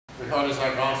What is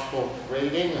our gospel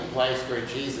reading? A place where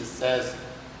Jesus says,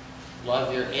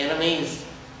 love your enemies.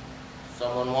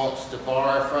 Someone wants to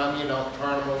borrow from you, don't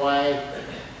turn them away.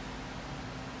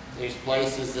 There's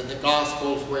places in the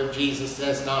Gospels where Jesus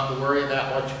says not to worry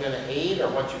about what you're going to eat or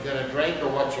what you're going to drink or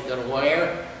what you're going to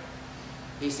wear.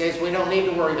 He says we don't need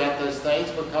to worry about those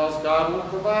things because God will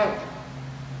provide them.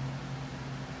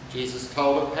 Jesus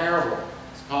told a parable.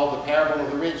 It's called the parable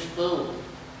of the rich fool.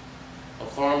 A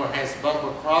farmer has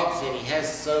bumper crops and he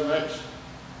has so much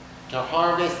to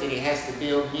harvest that he has to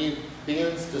build new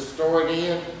bins to store it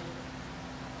in.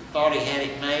 He thought he had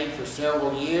it made for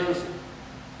several years.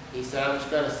 He said, I'm just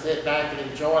going to sit back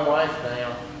and enjoy life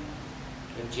now.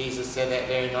 And Jesus said that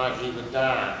very night he would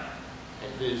die.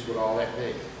 And whose would all that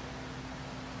be?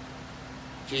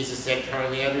 Jesus said,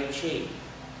 turn the other cheek.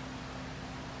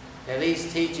 Now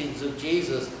these teachings of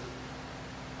Jesus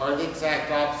are the exact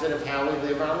opposite of how we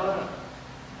live our lives.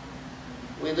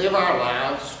 We live our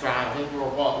lives striving for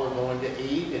what we're going to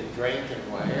eat and drink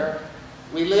and wear.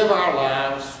 We live our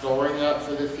lives storing up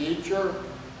for the future.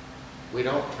 We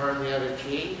don't turn the other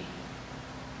cheek.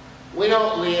 We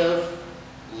don't live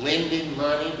lending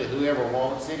money to whoever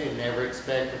wants it and never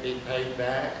expect to be paid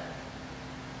back.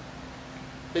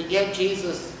 But yet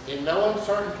Jesus, in no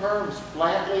uncertain terms,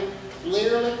 flatly,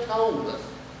 clearly told us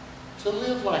to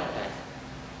live like that.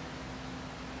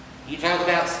 You talk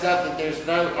about stuff that there's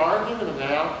no argument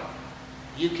about.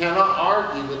 You cannot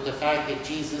argue with the fact that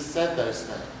Jesus said those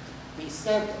things. He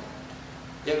said them.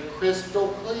 They're crystal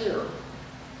clear.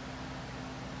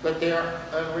 But they're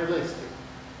unrealistic.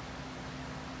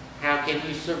 How can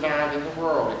you survive in the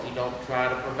world if you don't try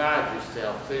to provide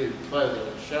yourself food, clothing,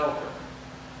 and shelter?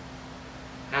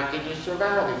 How can you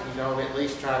survive if you don't at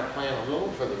least try to plan a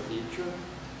little for the future?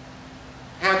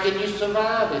 How can you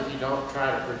survive if you don't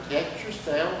try to protect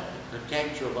yourself,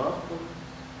 protect your loved ones?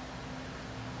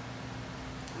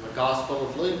 In the Gospel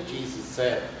of Luke, Jesus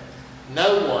said,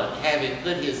 no one, having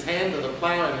put his hand to the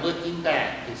plow and looking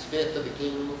back, is fit for the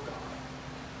kingdom of God.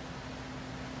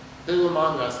 Who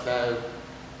among us, though,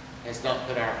 has not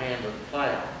put our hand to the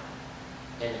plow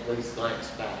and at least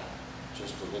glanced back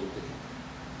just a little bit?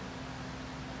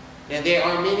 Now, there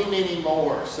are many, many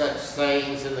more such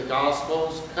sayings in the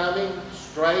Gospels coming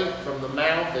straight from the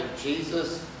mouth of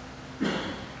Jesus.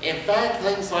 In fact,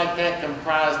 things like that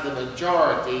comprise the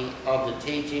majority of the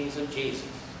teachings of Jesus.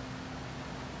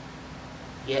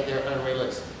 Yet they're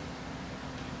unrealistic.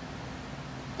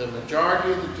 The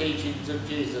majority of the teachings of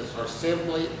Jesus are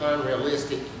simply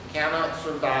unrealistic. You cannot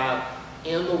survive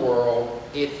in the world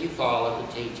if you follow the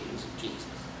teachings of Jesus.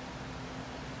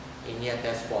 And yet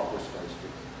that's what we're supposed to do.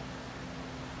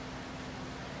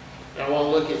 Now I want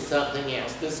to look at something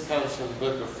else. This comes from the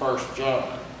book of 1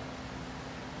 John.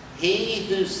 He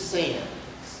who sins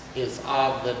is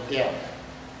of the devil,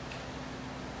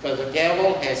 for the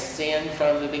devil has sinned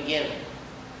from the beginning.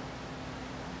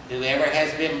 Whoever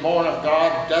has been born of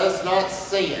God does not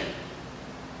sin,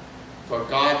 for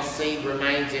God's seed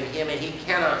remains in him, and he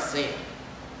cannot sin,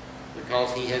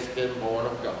 because he has been born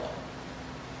of God.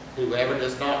 Whoever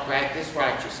does not practice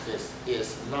righteousness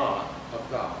is not of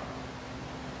God.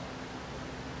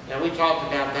 Now, we talked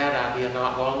about that idea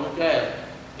not long ago.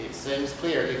 It seems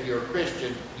clear. If you're a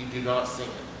Christian, you do not sin.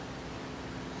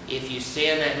 If you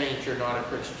sin, that means you're not a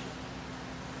Christian.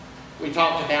 We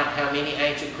talked about how many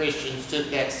ancient Christians took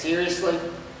that seriously.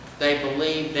 They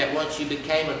believed that once you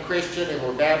became a Christian and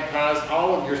were baptized,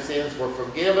 all of your sins were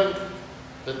forgiven,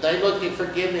 but they looked at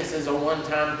forgiveness as a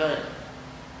one-time thing.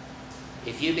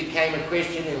 If you became a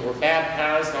Christian and were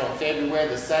baptized on February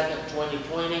the 2nd,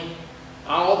 2020,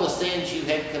 all the sins you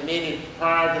had committed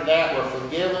prior to that were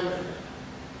forgiven,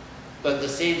 but the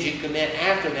sins you commit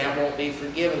after that won't be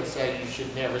forgiven, so you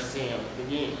should never sin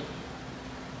again.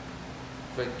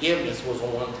 Forgiveness was a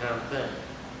one-time thing.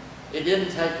 It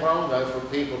didn't take long, though, for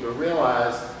people to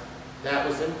realize that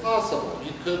was impossible.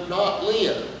 You could not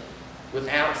live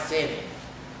without sinning.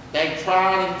 They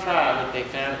tried and tried, but they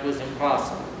found it was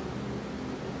impossible.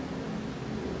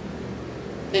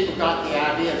 People got the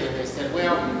idea then. They said,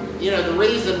 well, you know, the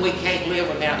reason we can't live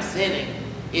without sinning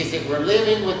is that we're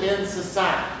living within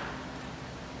society.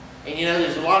 And you know,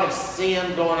 there's a lot of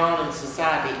sin going on in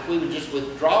society. If we would just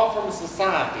withdraw from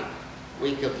society,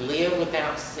 we could live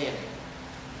without sinning.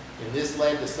 And this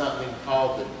led to something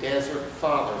called the Desert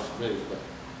Fathers movement.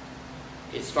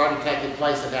 It started taking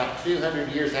place about 200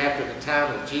 years after the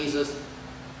time of Jesus.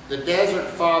 The Desert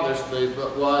Fathers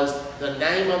movement was the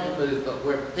name of the movement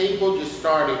where people just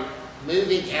started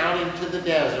moving out into the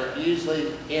desert,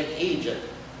 usually in Egypt,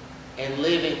 and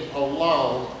living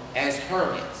alone as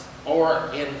hermits or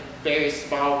in very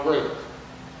small groups.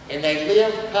 And they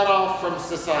lived cut off from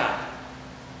society.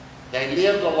 They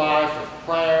lived a life of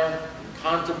prayer and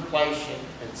contemplation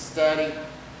and study.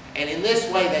 And in this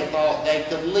way they thought they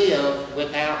could live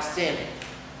without sinning.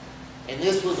 And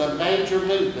this was a major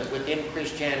movement within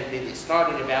Christianity that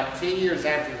started about 200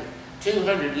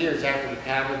 years after the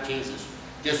time of Jesus.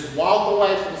 Just walk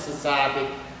away from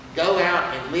society, go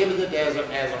out and live in the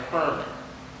desert as a hermit.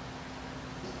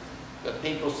 But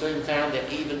people soon found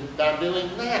that even by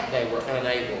doing that, they were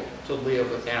unable to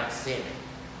live without sinning.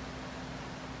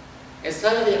 And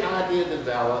so the idea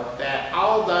developed that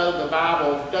although the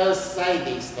Bible does say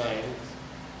these things,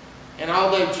 and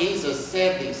although Jesus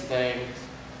said these things,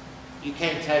 you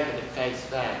can't take it at face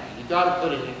value. You've got to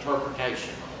put an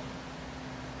interpretation on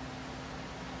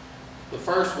it. The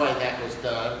first way that was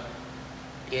done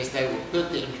is they would put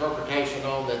the interpretation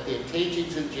on that the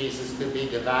teachings of Jesus could be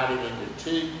divided into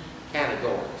two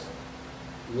categories.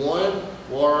 One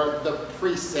were the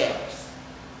precepts.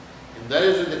 And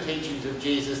those are the teachings of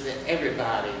Jesus that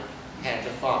everybody had to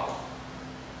follow.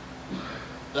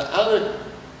 The other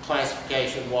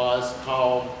classification was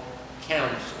called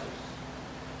counsels.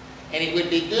 And it would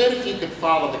be good if you could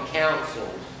follow the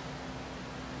counsels.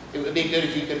 It would be good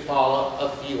if you could follow a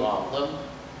few of them.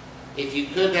 If you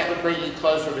could, that would bring you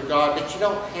closer to God, but you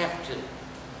don't have to.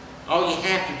 All you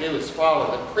have to do is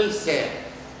follow the precepts.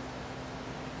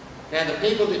 Now, the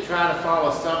people that try to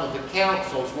follow some of the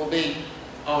counsels will be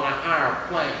on a higher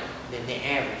plane than the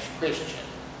average Christian.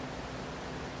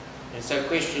 And so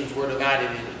Christians were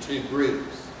divided into two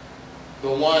groups. The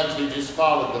ones who just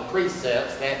followed the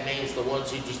precepts, that means the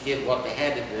ones who just did what they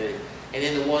had to do, and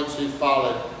then the ones who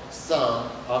followed some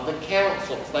of the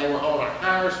counsels. They were on a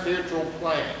higher spiritual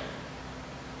plane.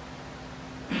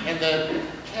 And the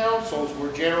counsels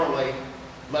were generally,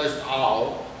 most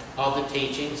all, of the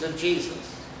teachings of Jesus.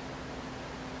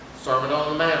 Sermon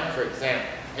on the Mount, for example.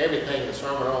 Everything in the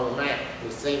Sermon on the Mount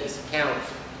was seen as a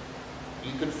counsel.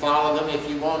 You could follow them if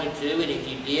you wanted to, and if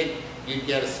you did, you'd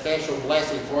get a special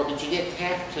blessing for it, but you didn't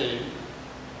have to.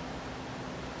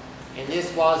 And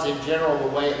this was, in general,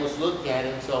 the way it was looked at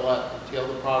until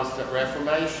the Protestant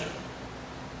Reformation.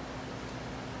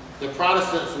 The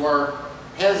Protestants were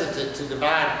hesitant to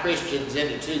divide Christians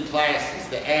into two classes,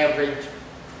 the average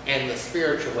and the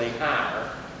spiritually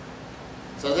higher.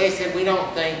 So they said, we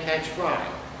don't think that's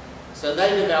right. So they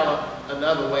developed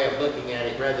another way of looking at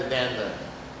it rather than the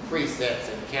precepts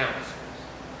and counsels.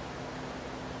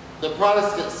 The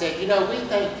Protestants said, you know, we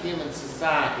think human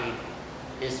society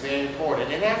is very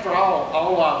important. And after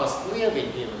all of us live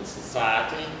in human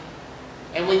society.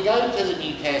 And we go to the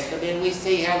New Testament and we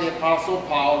see how the Apostle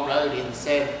Paul wrote and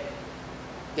said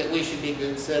that we should be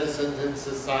good citizens in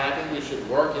society. We should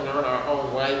work and earn our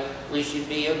own way. We should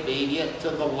be obedient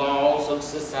to the laws of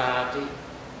society.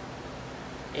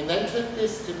 And they took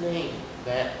this to mean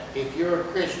that if you're a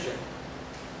Christian,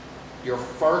 your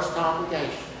first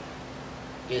obligation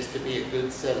is to be a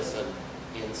good citizen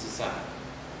in society.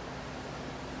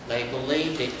 They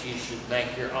believe that you should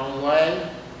make your own way,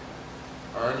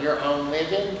 earn your own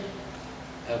living,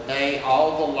 obey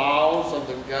all the laws of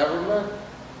the government,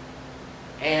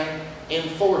 and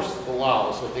enforce the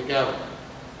laws of the government.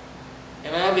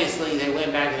 And obviously they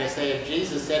went back and they said, if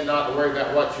Jesus said not to worry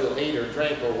about what you'll eat or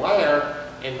drink or wear,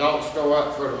 and don't store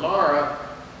up for tomorrow,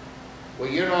 well,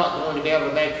 you're not going to be able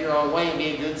to make your own way and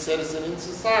be a good citizen in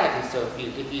society. So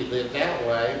if you live that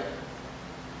way,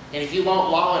 and if you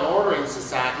want law and order in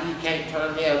society, you can't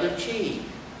turn the other cheek.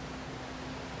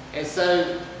 And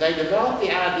so they developed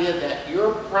the idea that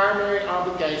your primary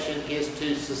obligation is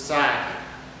to society.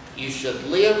 You should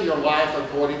live your life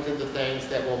according to the things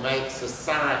that will make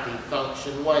society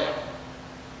function well.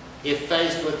 If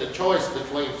faced with the choice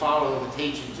between following the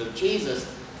teachings of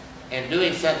Jesus and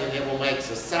doing something that will make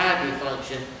society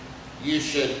function, you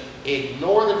should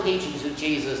ignore the teachings of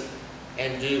Jesus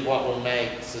and do what will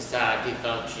make society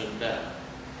function better.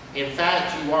 In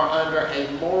fact, you are under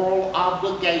a moral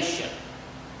obligation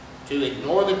to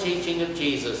ignore the teaching of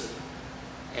Jesus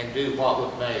and do what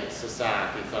would make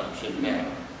society function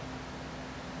better.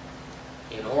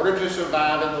 In order to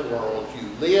survive in the world, you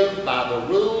live by the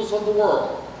rules of the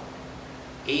world,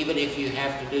 even if you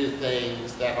have to do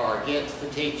things that are against the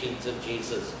teachings of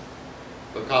Jesus.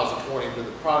 Because according to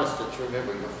the Protestants,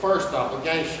 remember, your first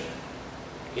obligation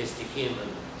is to human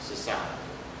society.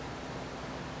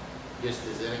 Just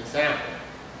as an example,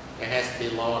 there has to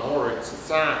be law and order in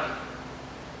society.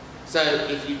 So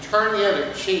if you turn the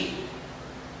other cheek,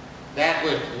 that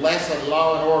would lessen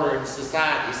law and order in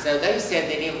society. So they said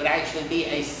that it would actually be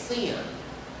a sin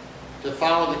to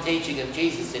follow the teaching of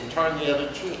Jesus and turn the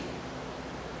other cheek.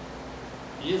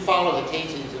 You follow the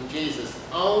teachings of Jesus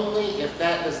only if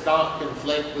that does not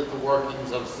conflict with the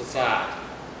workings of society.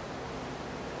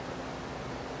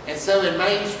 And so in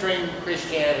mainstream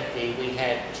Christianity, we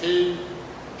had two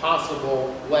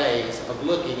possible ways of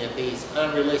looking at these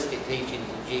unrealistic teachings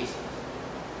of Jesus.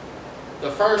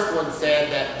 The first one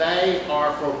said that they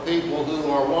are for people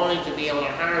who are wanting to be on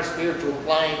a higher spiritual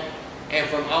plane, and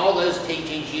from all those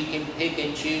teachings you can pick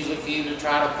and choose a few to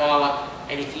try to follow,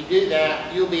 and if you do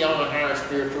that, you'll be on a higher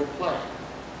spiritual plane.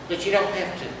 But you don't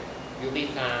have to. You'll be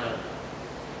fine.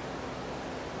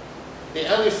 The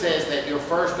other says that your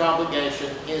first obligation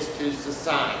is to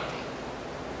society.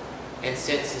 And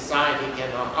since society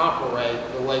cannot operate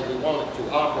the way we want it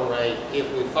to operate,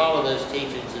 if we follow those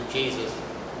teachings of Jesus,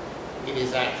 it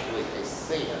is actually a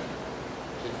sin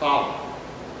to follow.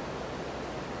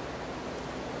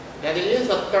 Now there is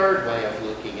a third way of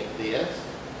looking at this.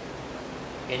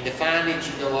 And to find it,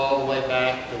 you go all the way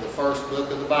back to the first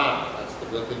book of the Bible. That's the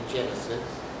book of Genesis.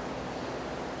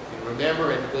 And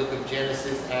remember, in the book of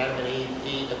Genesis, Adam and Eve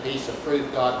eat a piece of fruit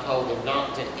God told them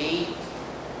not to eat.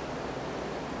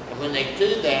 And when they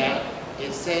do that,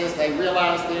 it says they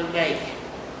realize they're naked.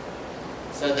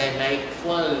 So they make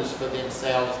clothes for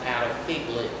themselves out of fig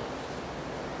leaves.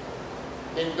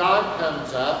 Then God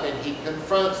comes up and He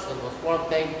confronts them with what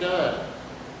they've done.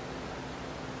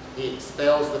 He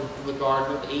expels them from the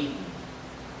Garden of Eden.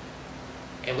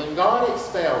 And when God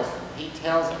expels them, He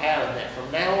tells Adam that from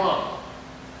now on,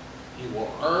 you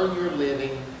will earn your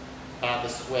living by the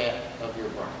sweat of your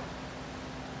brow.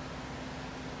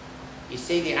 You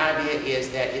see, the idea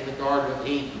is that in the Garden of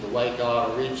Eden, the way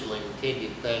God originally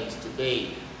intended things to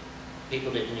be,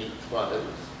 people didn't need clothes.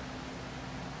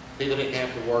 People didn't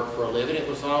have to work for a living. It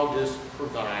was all just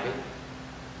provided.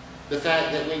 The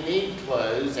fact that we need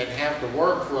clothes and have to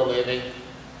work for a living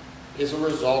is a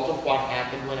result of what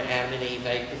happened when Adam and Eve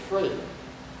ate the fruit.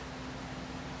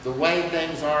 The way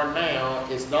things are now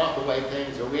is not the way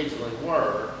things originally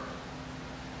were,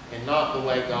 and not the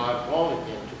way God wanted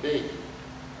them to be.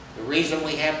 The reason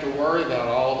we have to worry about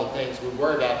all the things we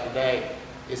worry about today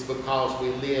is because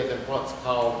we live in what's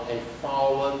called a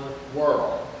fallen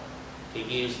world, to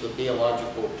use the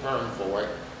theological term for it.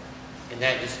 And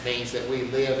that just means that we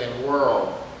live in a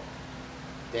world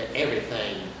that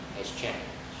everything has changed.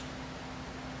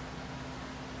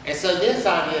 And so this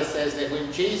idea says that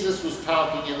when Jesus was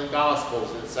talking in the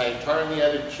Gospels and saying, turn the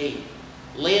other cheek,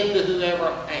 lend to whoever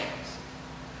asks,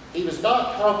 He was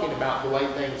not talking about the way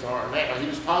things are now. He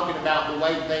was talking about the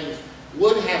way things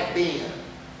would have been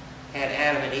had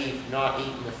Adam and Eve not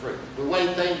eaten the fruit. The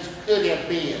way things could have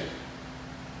been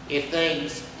if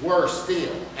things were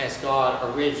still as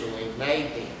God originally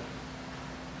made them.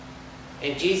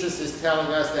 And Jesus is telling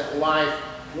us that life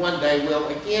one day will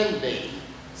again be,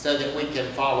 so that we can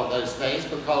follow those things,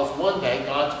 because one day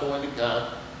God's going to come,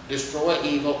 destroy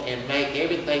evil, and make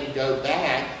everything go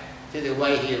back to the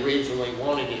way He originally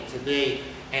wanted it to be.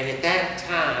 And at that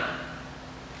time,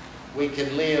 we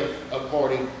can live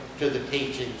according to the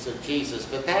teachings of Jesus.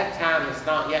 But that time has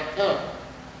not yet come.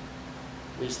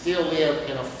 We still live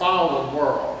in a fallen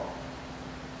world.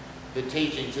 The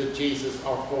teachings of Jesus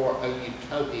are for a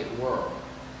utopian world.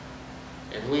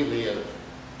 And we live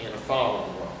in a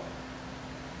fallen world.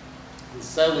 And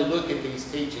so we look at these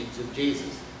teachings of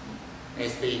Jesus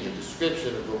as being a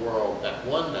description of the world that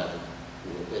one day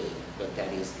will be, but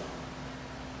that is not.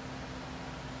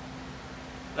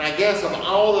 And I guess of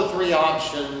all the three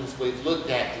options we've looked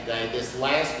at today, this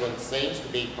last one seems to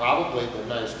be probably the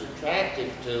most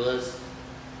attractive to us.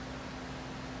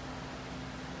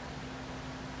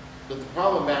 But the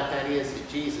problem about that is that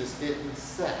Jesus didn't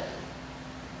say,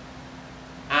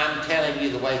 I'm telling you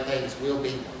the way things will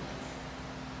be one day.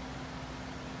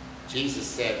 Jesus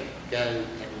said, go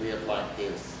and live like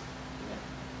this.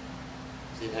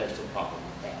 See, there's a problem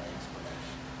with that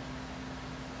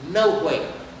explanation.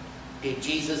 Nowhere did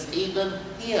Jesus even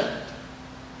hint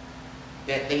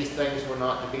that these things were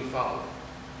not to be followed.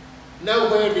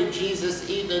 Nowhere did Jesus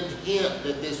even hint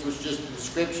that this was just a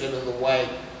description of the way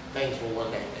things will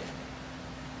one day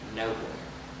be. Nowhere.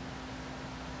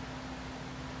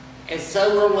 And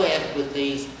so we're left with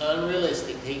these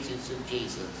unrealistic teachings of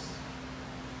Jesus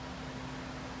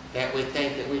that we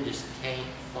think that we just can't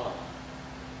follow.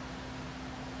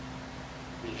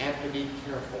 We have to be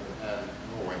careful about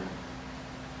ignoring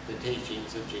the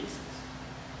teachings of Jesus.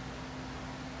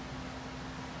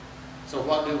 So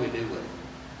what do we do with it?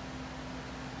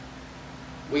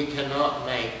 We cannot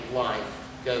make life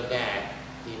go back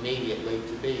immediately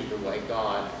to be the way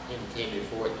God intended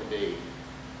for it to be.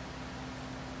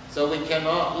 So we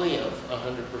cannot live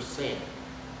 100%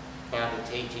 by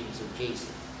the teachings of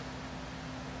Jesus.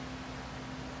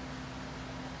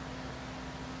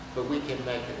 but we can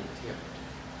make an attempt.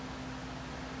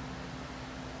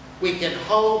 We can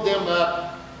hold them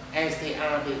up as the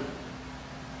ideal.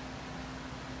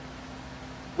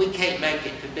 We can't make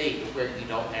it to be where you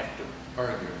don't have to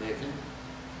earn your living.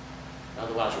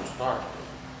 Otherwise you'll starve to death.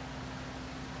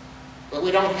 But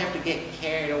we don't have to get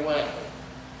carried away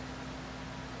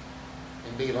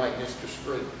and be like Mr.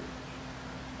 Scrooge.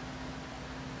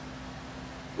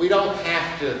 We don't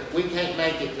have to, we can't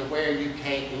make it to where you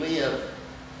can't live.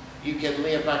 You can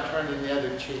live by turning the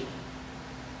other cheek.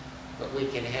 But we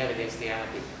can have it as the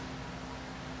ideal.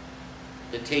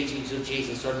 The teachings of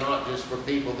Jesus are not just for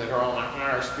people that are on a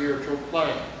higher spiritual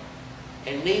plane.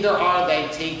 And neither are they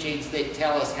teachings that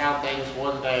tell us how things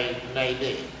one day may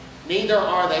be. Neither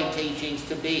are they teachings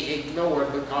to be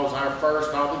ignored because our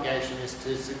first obligation is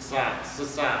to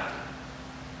society.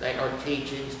 They are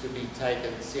teachings to be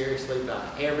taken seriously by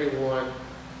everyone,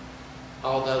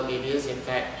 although it is in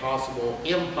fact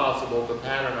impossible to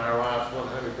pattern our lives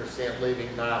 100% living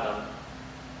by them.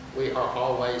 We are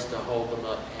always to hold them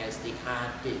up as the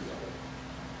ideal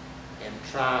and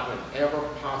try whenever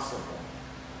possible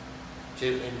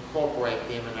to incorporate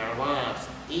them in our lives,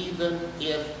 even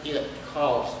if it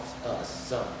costs us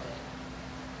something.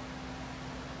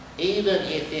 Even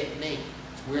if it means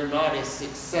we're not as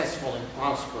successful and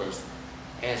prosperous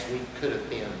as we could have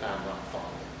been by not following.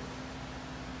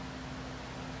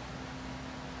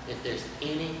 If there's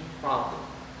any problem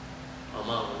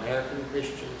among American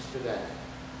Christians today,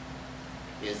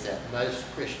 is that most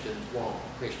Christians want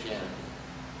Christianity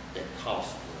that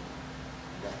costs them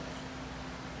nothing.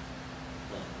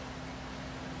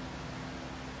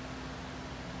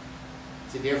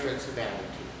 It's a difference of attitude.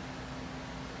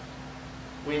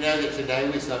 We know that today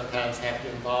we sometimes have to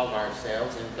involve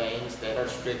ourselves in things that are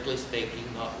strictly speaking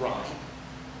not right.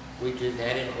 We do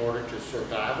that in order to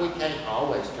survive. We can't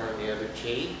always turn the other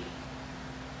cheek.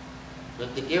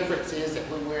 But the difference is that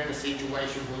when we're in a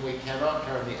situation when we cannot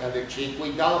turn the other cheek,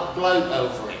 we don't gloat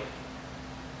over it.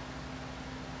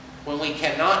 When we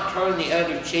cannot turn the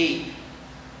other cheek,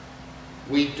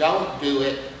 we don't do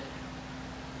it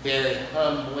very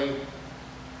humbly.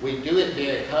 We do it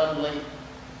very humbly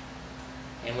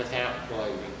and without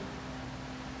gloating.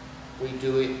 We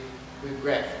do it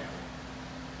regretfully.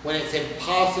 When it's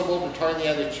impossible to turn the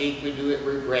other cheek, we do it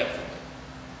regretfully,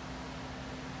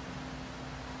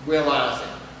 realizing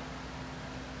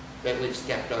that we've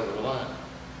stepped over the line,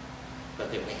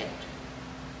 but that we have to.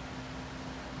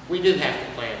 We do have to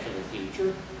plan for the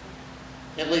future,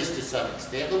 at least to some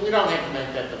extent, but we don't have to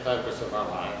make that the focus of our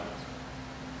lives.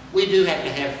 We do have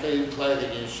to have food, clothing,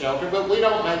 and shelter, but we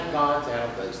don't make gods out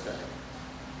of those things.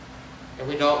 And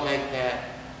we don't make that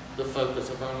the focus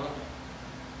of our life.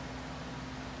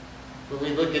 When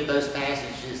we look at those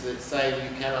passages that say you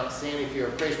cannot sin if you're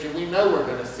a Christian, we know we're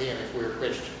going to sin if we're a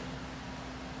Christian.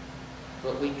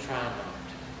 But we try not to.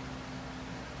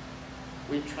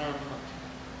 We try not to.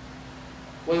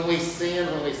 When we sin,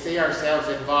 when we see ourselves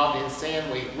involved in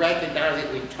sin, we recognize it,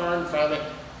 we turn from it,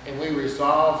 and we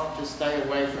resolve to stay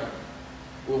away from it.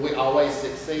 Will we always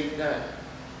succeed? No.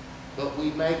 But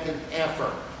we make an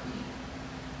effort.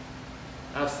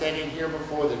 I've said in here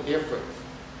before, the difference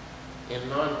in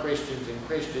non-Christians and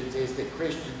Christians is that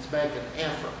Christians make an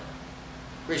effort.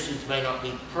 Christians may not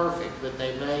be perfect, but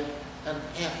they make an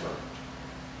effort.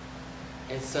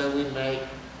 And so we make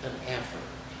an effort.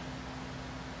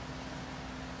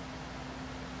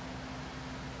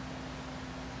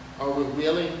 Are we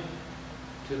willing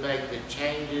to make the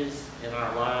changes in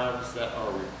our lives that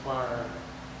are required?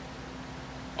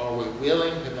 Are we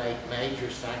willing to make major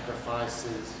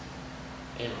sacrifices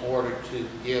in order to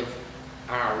give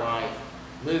our life,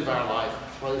 move our life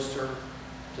closer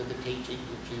to the teaching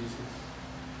of Jesus?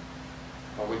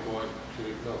 Are we going to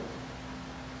ignore it?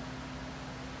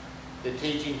 The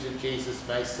teachings of Jesus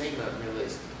may seem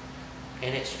unrealistic,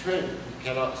 and it's true. You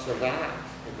cannot survive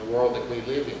in the world that we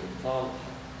live in and follow Him.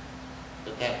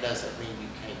 But that doesn't mean you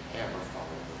can't ever follow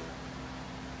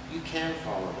them. You can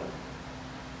follow them.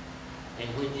 And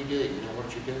when you do it, you know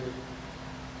what you're doing?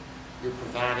 You're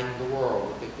providing the world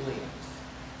with a glimpse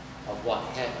of what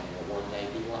heaven will one day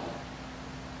be like.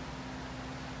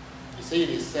 You see, it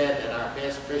is said that our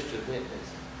best Christian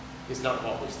witness is not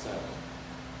what we say,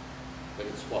 but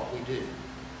it's what we do.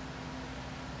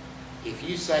 If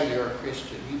you say you're a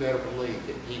Christian, you better believe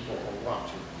that people are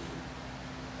watching you.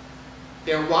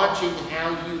 They're watching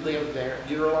how you live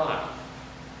your life.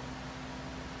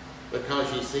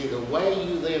 Because you see, the way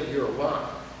you live your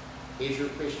life is your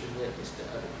Christian witness to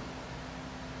others.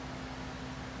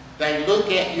 They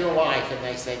look at your life and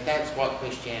they say, that's what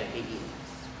Christianity is.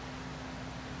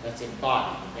 That's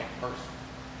embodied in that person.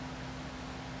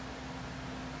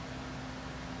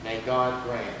 may God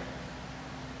grant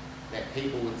that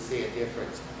people would see a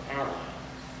difference in our lives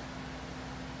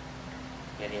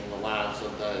and in the lives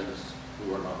of those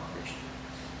who are not Christian.